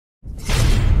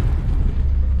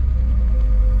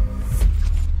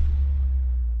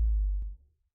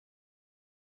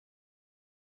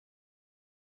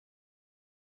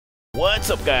What's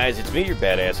up, guys? It's me, your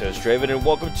badass host, Draven, and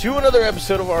welcome to another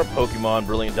episode of our Pokemon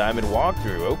Brilliant Diamond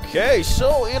walkthrough. Okay,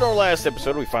 so in our last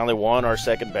episode, we finally won our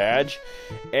second badge,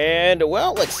 and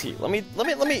well, let's see. Let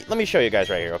me show you guys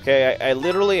right here. Okay, I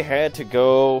literally had to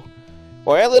go.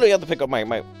 Well, I literally had to pick up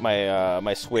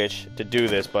my Switch to do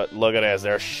this, but look at this,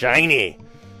 they're shiny.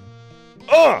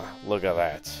 Look at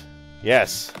that.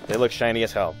 Yes, they look shiny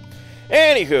as hell.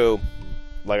 Anywho,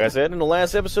 like I said in the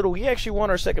last episode, we actually won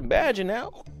our second badge, and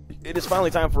now it is finally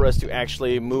time for us to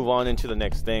actually move on into the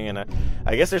next thing, and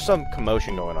I guess there's some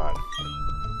commotion going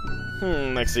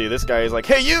on. Let's see, this guy is like,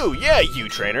 hey you! Yeah, you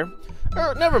trainer!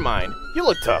 Never mind, you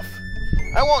look tough.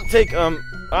 I won't take,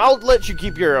 I'll let you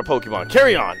keep your Pokemon.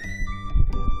 Carry on!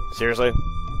 Seriously?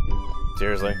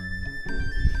 Seriously?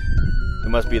 It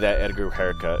must be that Edgar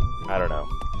haircut. I don't know.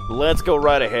 Let's go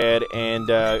right ahead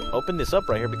and open this up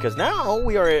right here, because now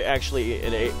we are actually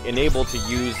enabled to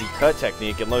use the cut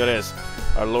technique, and look at this.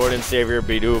 Our Lord and Savior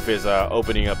Bidoof is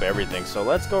opening up everything. So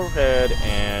let's go ahead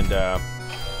and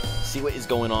see what is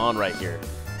going on right here.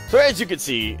 So as you can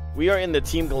see, we are in the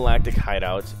Team Galactic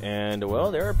hideout, and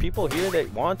well, there are people here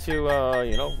that want to,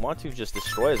 want to just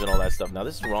destroy us and all that stuff. Now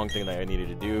this is the wrong thing that I needed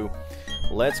to do.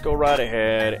 Let's go right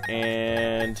ahead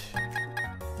and,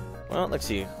 well, let's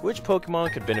see. Which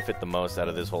Pokemon could benefit the most out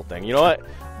of this whole thing? You know what?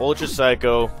 Ultra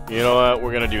Scykoh. You know what?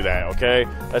 We're going to do that, okay?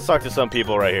 Let's talk to some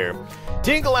people right here.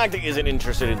 Team Galactic isn't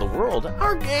interested in the world.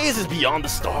 Our gaze is beyond the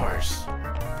stars.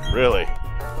 Really?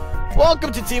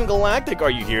 Welcome to Team Galactic.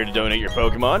 Are you here to donate your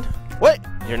Pokemon? What?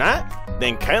 You're not?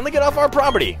 Then kindly get off our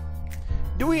property.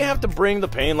 Do we have to bring the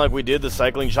pain like we did the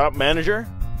cycling shop manager?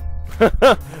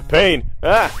 Pain.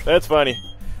 That's funny.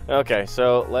 Okay,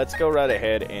 so let's go right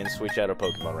ahead and switch out our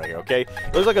Pokemon right here, okay?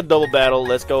 Looks like a double battle.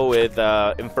 Let's go with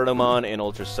Infernomon and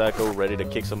Ultra Scykoh, ready to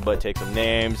kick some butt, take some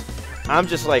names. I'm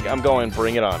just like, I'm going,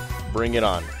 bring it on. Bring it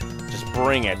on. Just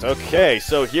bring it. Okay,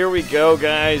 so here we go,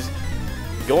 guys.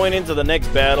 Going into the next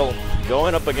battle,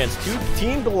 going up against two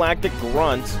Team Galactic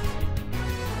grunts.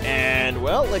 And,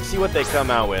 well, let's see what they come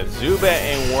out with. Zubat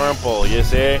and Wurmple, you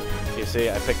see? You see,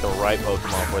 I picked the right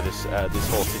Pokemon for this this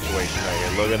whole situation right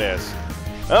here. Look at this.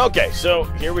 Okay, so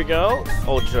here we go.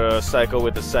 Ultra Scykoh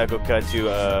with the Scykoh cut to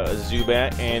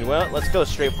Zubat. And, well, let's go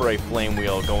straight for a Flame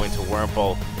Wheel going to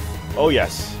Wurmple. Oh,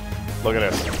 yes. Look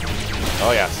at this.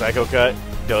 Oh, yeah, Scykoh cut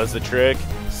does the trick.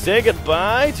 Say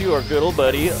goodbye to our good old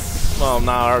buddy. Well,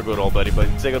 not our good old buddy, but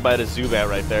say goodbye to Zubat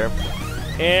right there.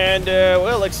 And,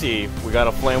 well, let's see. We got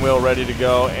a Flame Wheel ready to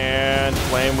go, and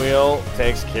Flame Wheel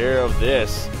takes care of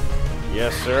this.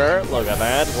 Yes, sir. Look at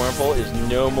that. Wurmple is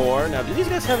no more. Now, do these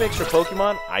guys have extra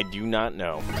Pokemon? I do not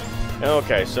know.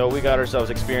 Okay, so we got ourselves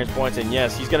experience points, and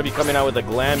yes, he's going to be coming out with a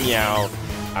Glameow.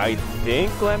 I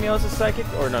think Glameow is a Psychic,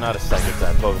 or no, not a Psychic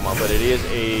type Pokemon, but it is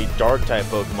a Dark type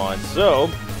Pokemon. So,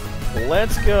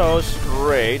 let's go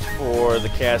straight for the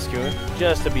Cascoon,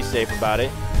 just to be safe about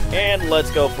it. And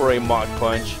let's go for a Mach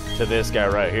Punch to this guy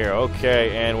right here.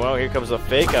 Okay, and well, here comes a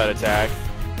Fake Out attack.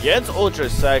 Gets Ultra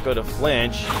Scykoh to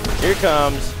flinch. Here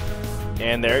comes,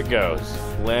 and there it goes.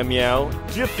 Glameow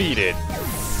defeated.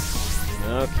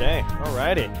 Okay,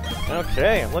 alrighty.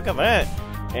 Okay, look at that.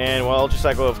 And well, Ultra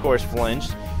Scykoh, of course,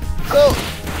 flinched. So,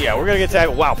 yeah, we're gonna get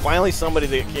tackled. Wow, finally somebody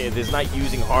that is not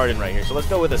using Harden right here. So let's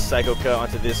go with a Scykoh cut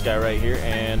onto this guy right here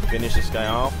and finish this guy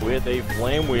off with a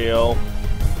Flame Wheel.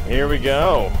 Here we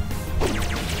go.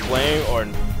 Flame, or,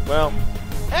 well,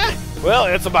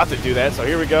 it's about to do that. So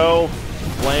here we go.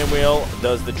 Flame Wheel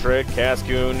does the trick.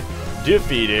 Cascoon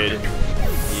defeated.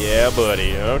 Yeah,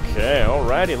 buddy. Okay,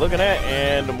 alrighty. Look at that.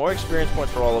 And more experience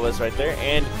points for all of us right there.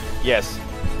 And yes,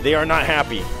 they are not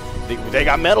happy. They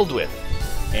got meddled with.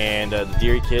 And the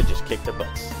Deary Kid just kicked their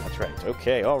butts. That's right.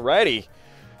 Okay, alrighty.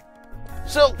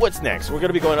 So, what's next? We're going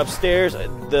to be going upstairs.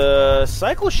 The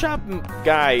cycle shop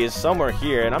guy is somewhere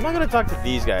here, and I'm not going to talk to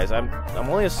these guys. I'm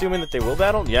only assuming that they will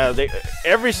battle. Yeah,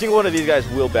 every single one of these guys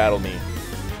will battle me.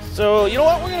 So, you know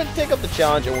what? We're going to take up the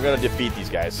challenge, and we're going to defeat these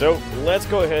guys. So, let's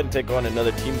go ahead and take on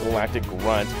another Team Galactic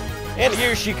grunt. And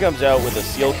here she comes out with a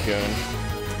Sealcoon.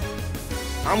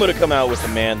 I'm going to come out with the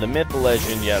man, the myth, the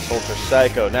legend, yes, Ultra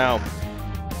Scykoh. Now,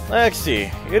 let's see.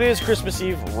 It is Christmas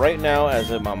Eve right now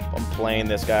as I'm playing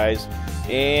this, guys.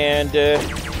 And, yeah,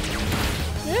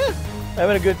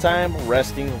 having a good time,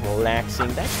 resting,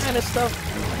 relaxing, that kind of stuff.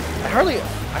 I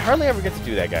hardly ever get to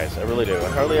do that, guys. I really do. I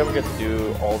hardly ever get to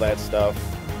do all that stuff.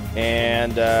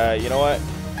 And, you know what?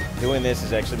 Doing this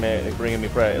is actually bringing me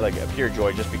like a pure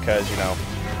joy, just because, you know,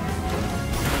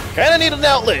 kind of need an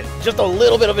outlet. Just a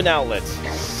little bit of an outlet.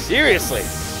 Seriously.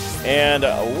 And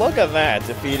look at that.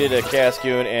 Defeated a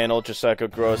Cascoon, and Ultra Scykoh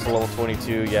grows to level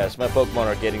 22. Yes, my Pokemon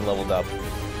are getting leveled up.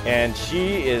 And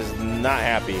she is not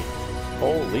happy.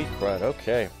 Holy crud,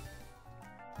 okay.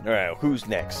 Alright, who's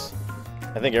next?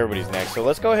 I think everybody's next, so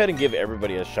let's go ahead and give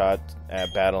everybody a shot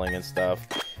at battling and stuff.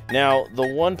 Now, the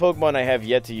one Pokemon I have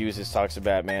yet to use is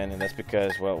Toxabat, and that's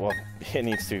because, well, it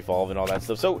needs to evolve and all that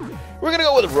stuff. So, we're gonna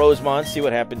go with Rosemon, see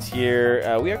what happens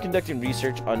here. We are conducting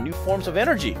research on new forms of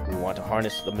energy. We want to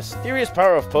harness the mysterious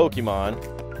power of Pokemon.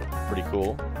 Pretty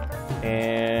cool.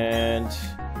 And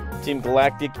Team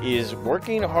Galactic is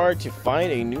working hard to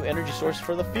find a new energy source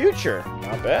for the future.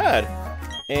 Not bad.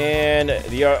 And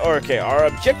our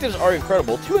objectives are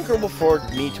incredible, too incredible for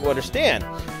me to understand.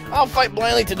 I'll fight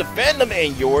blindly to defend them,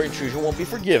 and your intrusion won't be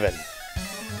forgiven.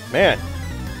 Man,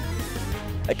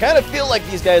 I kind of feel like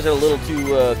these guys are a little too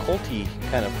culty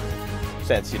kind of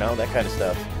sense, you know, that kind of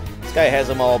stuff. This guy has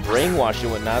them all brainwashed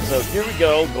and whatnot, so here we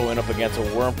go, going up against a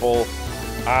Wurmple.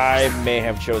 I may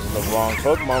have chosen the wrong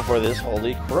Pokemon for this.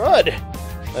 Holy crud!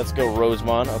 Let's go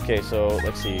Rosemon. Okay, so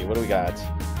let's see, what do we got?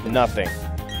 Nothing.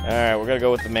 Alright, we're gonna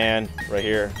go with the man right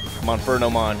here. Come on,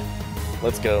 Fernomon.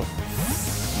 Let's go.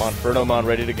 Come on, Fernomon,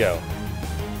 ready to go.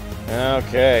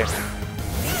 Okay.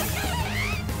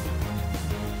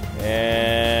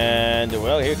 And,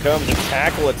 well, here comes a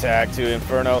tackle attack to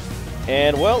Inferno.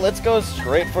 And, well, let's go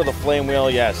straight for the Flame Wheel,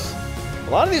 yes.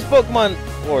 A lot of these Pokemon,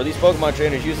 or these Pokemon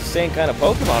trainers, use the same kind of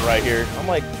Pokemon right here. I'm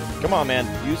like, come on, man.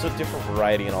 Use a different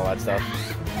variety and all that stuff.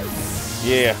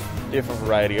 Yeah. Different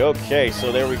variety. Okay,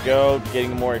 so there we go,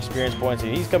 getting more experience points,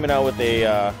 and he's coming out with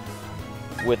a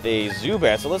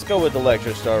Zubat. So let's go with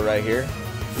Electrostar right here.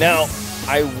 Now,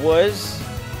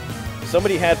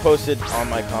 somebody had posted on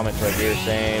my comments right here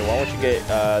saying, why don't you get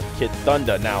Kid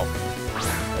Thunder? Now,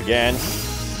 again,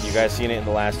 you guys seen it in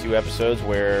the last 2 episodes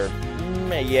where,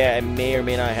 yeah, I may or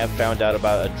may not have found out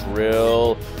about a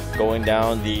drill going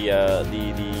down the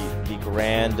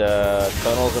grand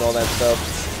tunnels and all that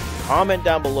stuff. Comment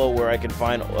down below where I can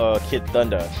find Kid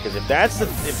Thunder, because if that's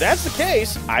the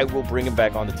case, I will bring him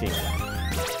back on the team.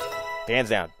 Hands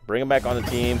down, bring him back on the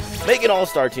team, make an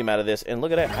all-star team out of this. And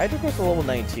look at that, Hydro goes to level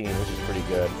 19, which is pretty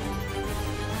good.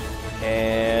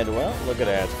 And well, look at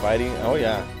that, fighting. Oh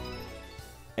yeah.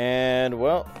 And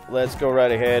well, let's go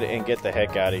right ahead and get the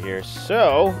heck out of here.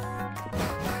 So,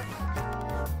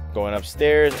 going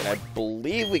upstairs, and I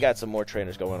believe we got some more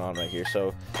trainers going on right here.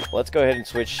 So let's go ahead and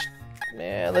switch.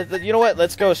 You know what?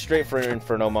 Let's go straight for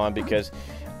Infernomon, because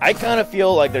I kind of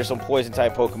feel like there's some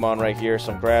poison-type Pokemon right here,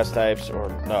 some grass types, or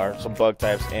no, some bug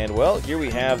types. And, well, here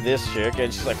we have this chick,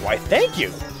 and she's like, why, thank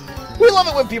you! We love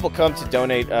it when people come to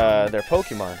donate their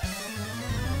Pokemon.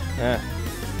 Yeah,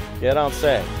 don't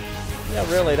say. Yeah,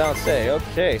 really, don't say.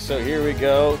 Okay, so here we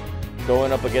go.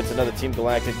 Going up against another Team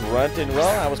Galactic Grunt, and,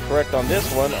 well, I was correct on this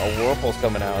one. A Whirlpool's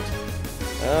coming out.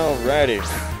 Alrighty.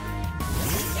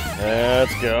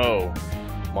 Let's go.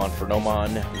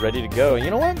 Monfernomon, ready to go.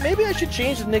 You know what? Maybe I should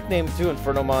change the nickname to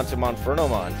Infernomon to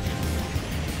Monfernomon.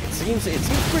 It seems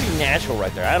pretty natural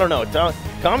right there. I don't know.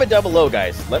 Comment down below,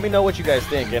 guys. Let me know what you guys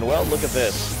think. And well, look at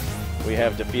this. We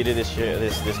have defeated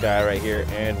this guy right here.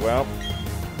 And well,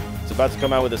 it's about to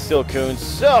come out with a Silcoon.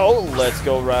 So let's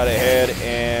go right ahead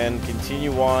and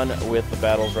continue on with the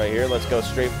battles right here. Let's go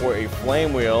straight for a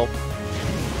Flame Wheel.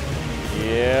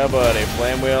 Yeah, buddy.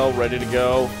 Flame Wheel, ready to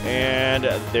go. And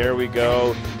there we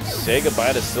go. Say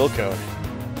goodbye to Silcoh.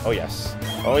 Oh, yes.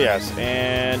 Oh, yes.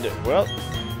 And, well,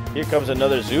 here comes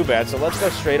another Zubat. So let's go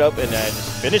straight up and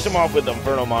just finish him off with the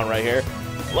Infernomon right here.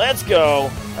 Let's go.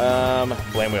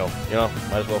 Flame Wheel. You know,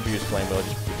 might as well use Flame Wheel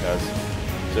just because.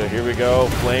 So here we go.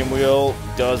 Flame Wheel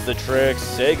does the trick.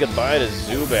 Say goodbye to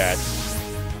Zubat.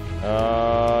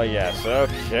 Yes.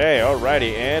 Okay.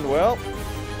 Alrighty. And, well,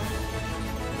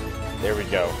 there we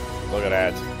go. Look at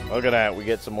that. Look at that. We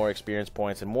get some more experience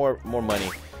points and more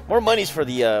money. More monies for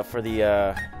the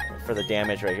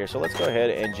damage right here. So let's go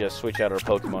ahead and just switch out our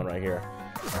Pokemon right here.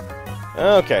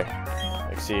 Okay.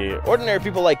 Let's see. Ordinary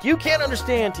people like you can't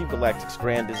understand Team Galactic's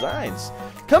grand designs.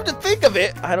 Come to think of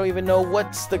it, I don't even know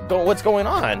what's going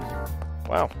on.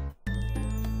 Wow.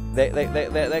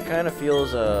 That kind of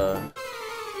feels I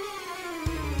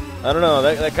don't know.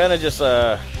 That kind of just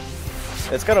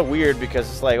it's kind of weird, because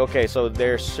it's like, okay, so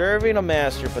they're serving a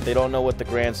master, but they don't know what the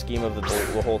grand scheme of the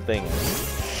whole thing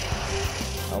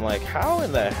is. I'm like, how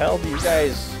in the hell do you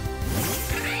guys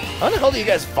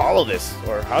follow this?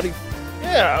 Or how do you,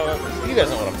 yeah, you guys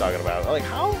know what I'm talking about. Like,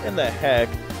 how in the heck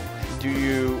do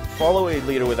you follow a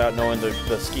leader without knowing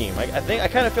the scheme? I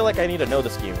kind of feel like I need to know the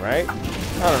scheme, right?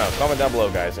 I don't know. Comment down below,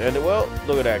 guys. And, well,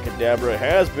 look at that. Kadabra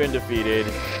has been defeated.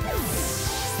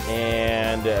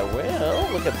 And,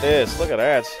 well, look at this. Look at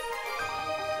that.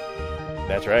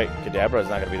 That's right. Kadabra is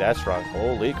not going to be that strong.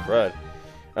 Holy crud.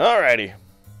 Alrighty.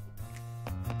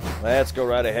 Let's go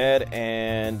right ahead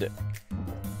and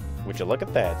Would you look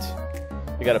at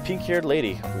that? We got a pink-haired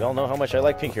lady. We all know how much I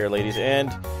like pink-haired ladies.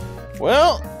 And,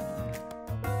 well,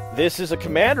 this is a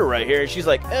commander right here. She's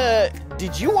like,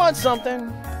 did you want something?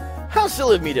 How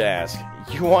silly of me to ask.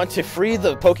 You want to free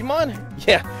the Pokemon?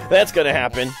 Yeah, that's gonna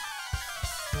happen.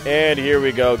 And here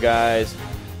we go, guys.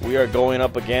 We are going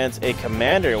up against a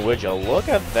commander. Would you look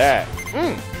at that?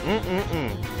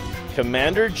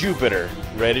 Commander Jupiter,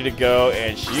 ready to go,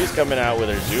 and she's coming out with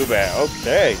her Zubat.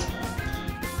 Okay.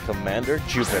 Commander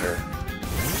Jupiter.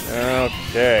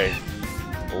 Okay.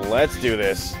 Let's do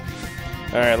this.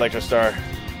 Alright, Electrostar.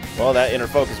 Well, that inner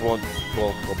focus will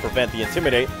prevent the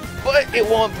Intimidate, but it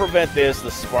won't prevent this,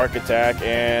 the Spark Attack,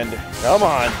 and come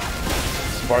on.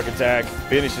 Spark Attack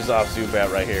finishes off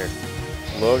Zubat right here.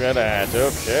 Look at that.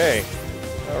 Okay.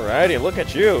 Alrighty, look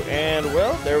at you. And,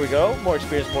 well, there we go. More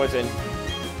experience points, and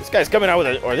this guy's coming out with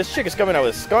a, or this chick is coming out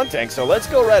with a Skuntank, so let's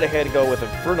go right ahead and go with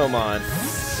Infernomon.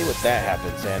 See what that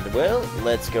happens. And, well,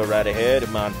 let's go right ahead.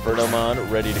 Monfernomon,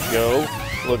 ready to go.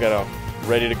 Look at him.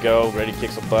 Ready to go. Ready to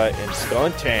kick some butt. And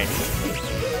Skuntank.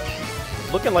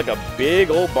 Looking like a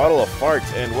big old bottle of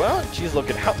farts. And, well, she's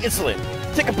looking how insolent.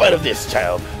 Take a bite of this,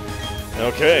 child.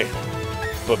 Okay.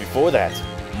 But before that,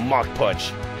 Mach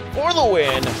Punch for the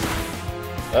win.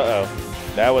 Uh-oh.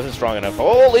 That wasn't strong enough.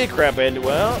 Holy crap. And,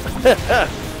 well,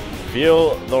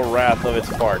 feel the wrath of its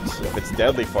farts. Of its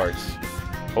deadly farts.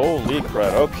 Holy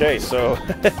crud. Okay, so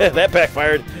that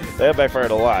backfired. That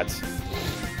backfired a lot.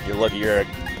 You're lucky you're a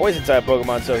poison-type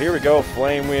Pokemon. So here we go.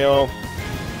 Flame Wheel.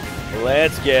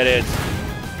 Let's get it.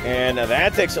 And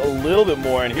that takes a little bit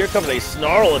more. And here comes a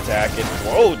Snarl attack. And,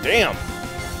 whoa, damn.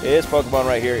 This Pokemon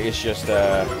right here is just,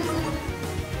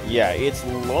 yeah, it's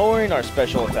lowering our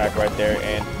special attack right there.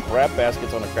 And Crab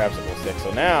Basket's on a Crabsicle Stick.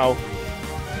 So now,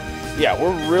 yeah,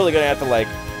 we're really going to have to, like,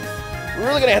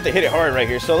 hit it hard right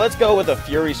here. So let's go with a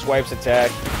Fury Swipes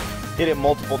attack. Hit it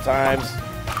multiple times.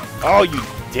 Oh, you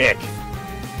dick.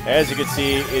 As you can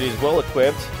see, it is well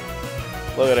equipped.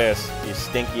 Look at this. You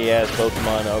stinky ass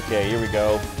Pokemon. Okay, here we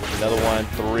go. Another one.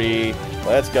 3.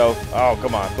 Let's go. Oh,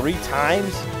 come on. 3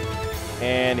 times.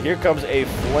 And here comes a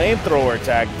Flamethrower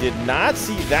attack. Did not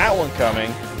see that one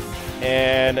coming.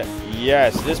 And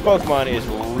yes, this Pokemon is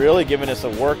really giving us a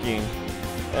working.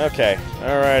 Okay.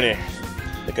 Alrighty.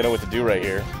 I think I know what to do right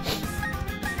here.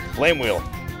 Flame Wheel.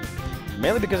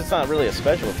 Mainly because it's not really a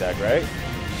special attack, right?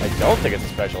 I don't think it's a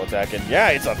special attack. And yeah,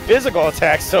 it's a physical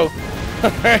attack, so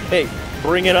alright,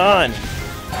 bring it on.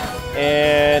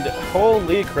 And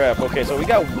holy crap. Okay, so we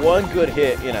got one good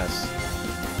hit in us.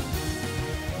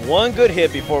 One good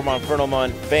hit before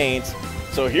Monfernomon faints.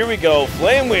 So here we go.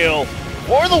 Flame Wheel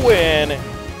for the win.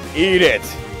 Eat it.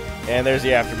 And there's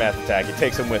the Aftermath attack. It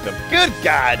takes him with him. Good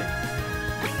God.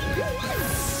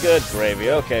 Good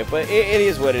gravy. Okay, but it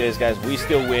is what it is, guys. We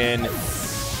still win.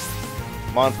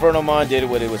 Monfernomon did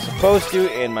what it was supposed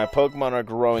to, and my Pokemon are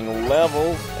growing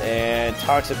levels. And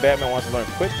Toxic Batman wants to learn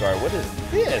Quick Guard. What is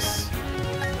this?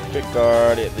 Quick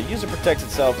Guard. The user protects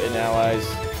itself and allies'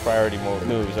 priority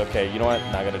moves. Okay, you know what?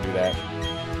 Not going to do that.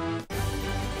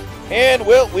 And,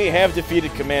 well, we have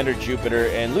defeated Commander Jupiter,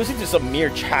 and losing to some mere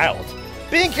child.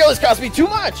 Being careless cost me too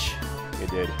much.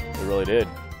 It did. It really did.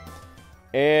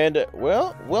 And,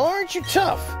 well, aren't you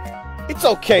tough? It's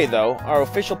okay, though. Our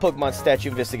official Pokemon statue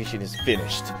investigation is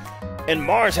finished. And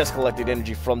Mars has collected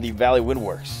energy from the Valley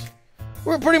Windworks.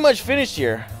 We're pretty much finished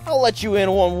here. I'll let you in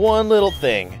on one little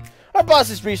thing. Our boss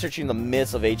is researching the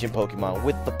myths of ancient Pokemon.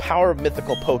 With the power of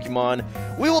mythical Pokemon,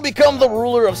 we will become the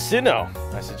ruler of Sinnoh.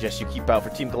 I suggest you keep out for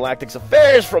Team Galactic's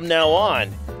affairs from now on.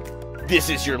 This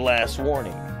is your last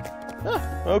warning.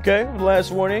 Okay,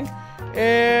 last warning.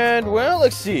 And, well,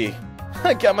 let's see.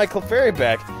 I got my Clefairy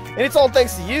back, and it's all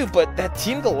thanks to you, but that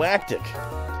Team Galactic.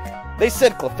 They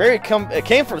said Clefairy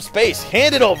came from space.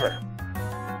 Hand it over.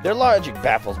 Their logic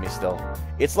baffles me still.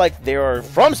 It's like they are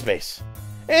from space.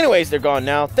 Anyways, they're gone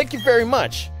now. Thank you very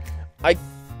much. I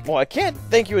can't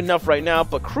thank you enough right now,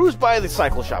 but cruise by the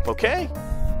cycle shop, okay?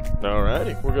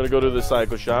 Alrighty, we're gonna go to the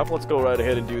cycle shop. Let's go right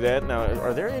ahead and do that. Now,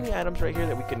 are there any items right here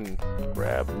that we can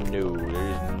grab? No,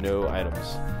 there's no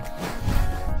items.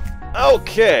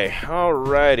 Okay,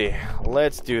 alrighty,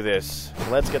 let's do this.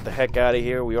 Let's get the heck out of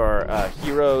here. We are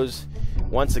heroes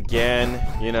once again,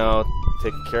 you know,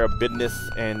 taking care of business,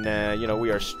 and you know,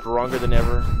 we are stronger than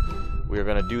ever. We are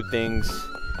gonna do things,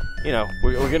 you know,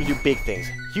 we're gonna do big things,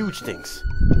 huge things,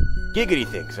 giggity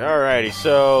things. Alrighty,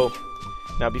 so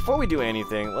now before we do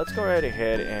anything, let's go right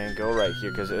ahead and go right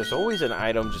here, because there's always an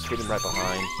item just hidden right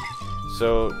behind.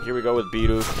 So here we go with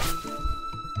Bidoof.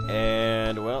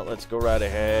 And, well, let's go right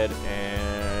ahead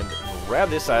and grab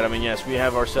this item. And yes, we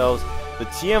have ourselves the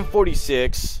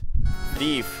TM46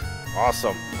 Thief.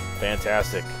 Awesome.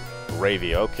 Fantastic.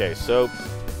 gravy. Okay, so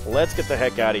let's get the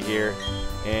heck out of here.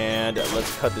 And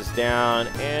let's cut this down.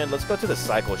 And let's go to the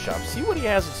Scykoh shop. See what he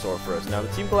has in store for us. Now, the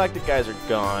Team Galactic guys are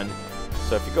gone.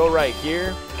 So if you go right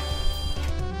here,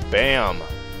 bam,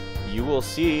 you will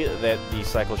see that the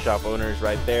Scykoh shop owner is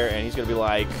right there. And he's going to be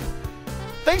like,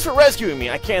 thanks for rescuing me.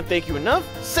 I can't thank you enough.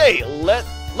 Say,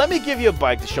 let me give you a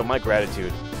bike to show my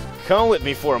gratitude. Come with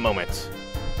me for a moment.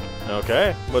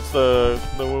 Okay, what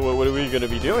are we going to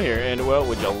be doing here? And, well,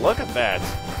 would you look at that?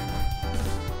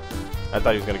 I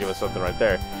thought he was going to give us something right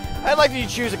there. I'd like you to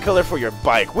choose a color for your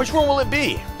bike. Which one will it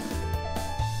be?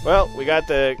 Well, we got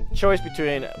the choice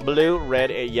between blue, red,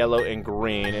 yellow, and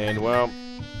green. And, well,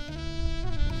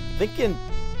 I think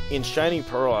in Shining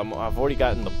Pearl, I've already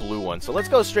gotten the blue one. So let's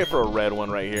go straight for a red one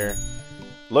right here.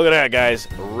 Look at that, guys.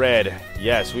 Red.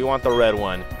 Yes, we want the red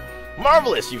one.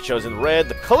 Marvelous! You've chosen red,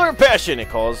 the color of passion. It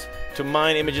calls to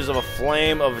mind images of a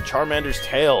flame of Charmander's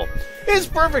tail. It's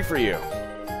perfect for you.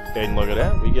 And look at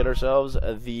that. We get ourselves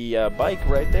the bike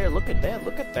right there. Look at that.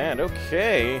 Look at that.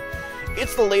 Okay.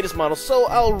 It's the latest model, so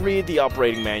I'll read the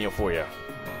operating manual for you.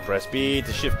 Press B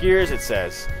to shift gears, it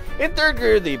says. In third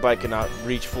gear, the bike cannot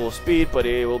reach full speed, but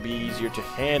it will be easier to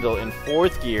handle. In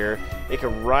fourth gear, it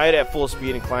can ride at full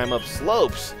speed and climb up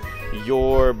slopes.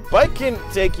 Your bike can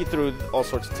take you through all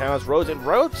sorts of towns, roads, and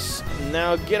routes.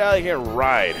 Now get out of here and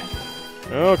ride.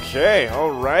 Okay,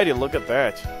 alrighty, look at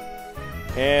that.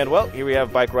 And, well, here we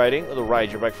have bike riding. It'll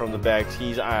ride your bike from the back.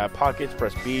 Tease pockets,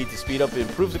 press B to speed up. It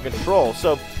improves the control.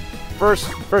 So, first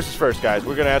is first, guys.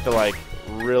 We're going to have to, like,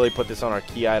 really put this on our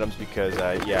key items because,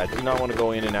 yeah, I do not want to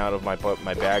go in and out of my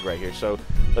bag right here. So,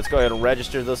 let's go ahead and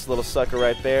register this little sucker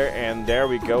right there. And there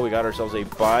we go. We got ourselves a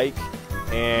bike.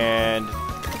 And,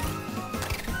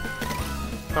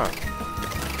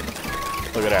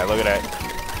 look at that. Look at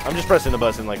that. I'm just pressing the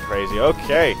button like crazy.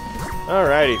 Okay.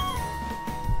 Alrighty.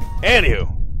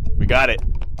 Anywho, we got it.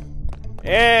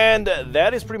 And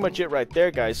that is pretty much it right there,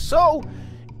 guys. So,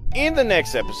 in the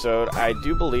next episode, I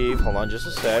do believe... Hold on just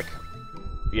a sec.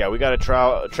 Yeah, we got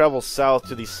to travel south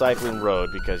to the cycling road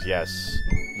because, yes,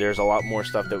 there's a lot more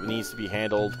stuff that needs to be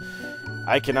handled.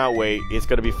 I cannot wait. It's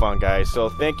going to be fun, guys. So,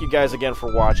 thank you guys again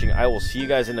for watching. I will see you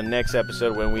guys in the next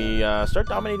episode when we start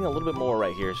dominating a little bit more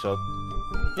right here. So,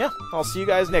 yeah, I'll see you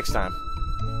guys next time.